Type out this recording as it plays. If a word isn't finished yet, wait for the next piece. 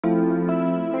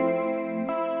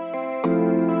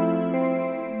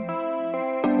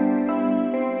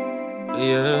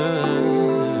Yeah,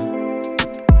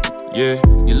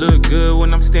 you look good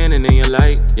when I'm standing in your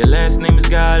light. Your last name is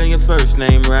God and your first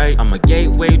name right. I'm a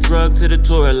gateway drug to the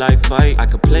Torah life fight. I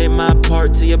could play my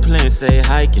part till your plans say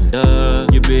hike and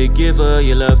you big giver,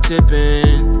 you love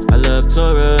tipping. I love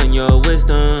Torah and your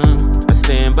wisdom. I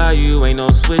stand by you, ain't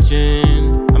no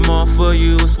switching. I'm all for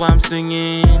you, that's why I'm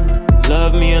singing.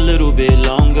 Love me a little bit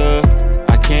longer.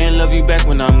 I can't love you back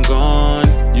when I'm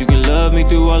gone. You can love me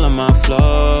through all of my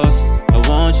flaws. I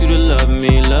want you to love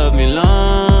me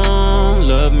long.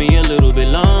 Love me a little bit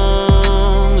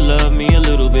long. Love me a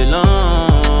little bit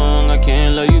long. I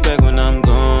can't love you back when I'm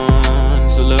gone.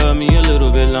 So love me a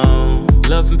little bit long.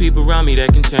 Love from people around me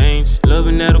that can change.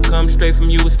 Loving that'll come straight from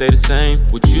you will stay the same.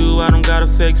 With you, I don't got a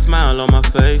fake smile on my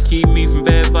face. Keep me from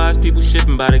bad vibes, people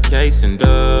shipping by the case. And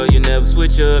you never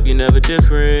switch up, you're never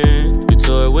different. Your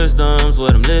Torah wisdom's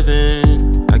what I'm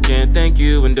living. I can't thank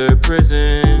you in dirt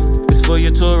prison. It's for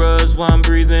your Torah's why I'm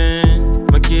breathing.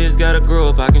 My kids gotta grow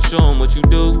up, I can show them what you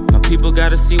do. My people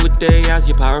gotta see with their eyes,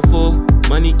 you're powerful.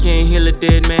 Money can't heal a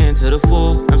dead man to the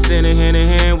full. I'm standing hand in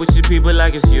hand with your people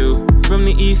like it's you. From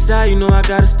the east side, you know I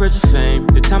gotta spread your fame.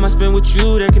 The time I spend with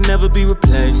you, that can never be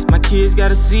replaced. My kids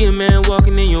gotta see a man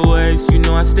walking in your ways. You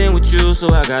know I stand with you,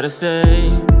 so I gotta say,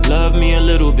 love me a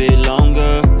little bit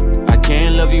longer. I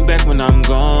can't love you back when I'm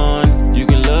gone. You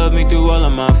can love me through all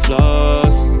of my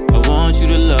flaws. I want you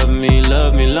to love me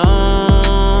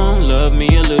long. Love me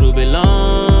a little bit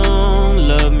long.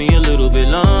 Love me a little bit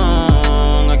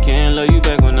long. I can't love you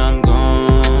back when I'm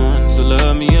gone. So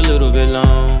love me a little bit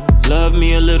long. Love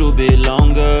me a little bit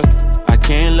longer. I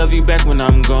can't love you back when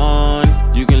I'm gone.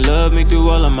 You can love me through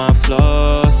all of my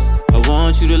flaws. I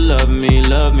want you to love me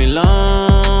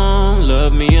long.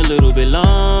 Love me a little bit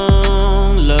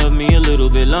long. Love me a little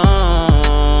bit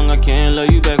long. I can't love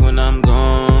you back when I'm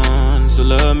gone. So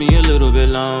love me a little bit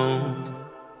long.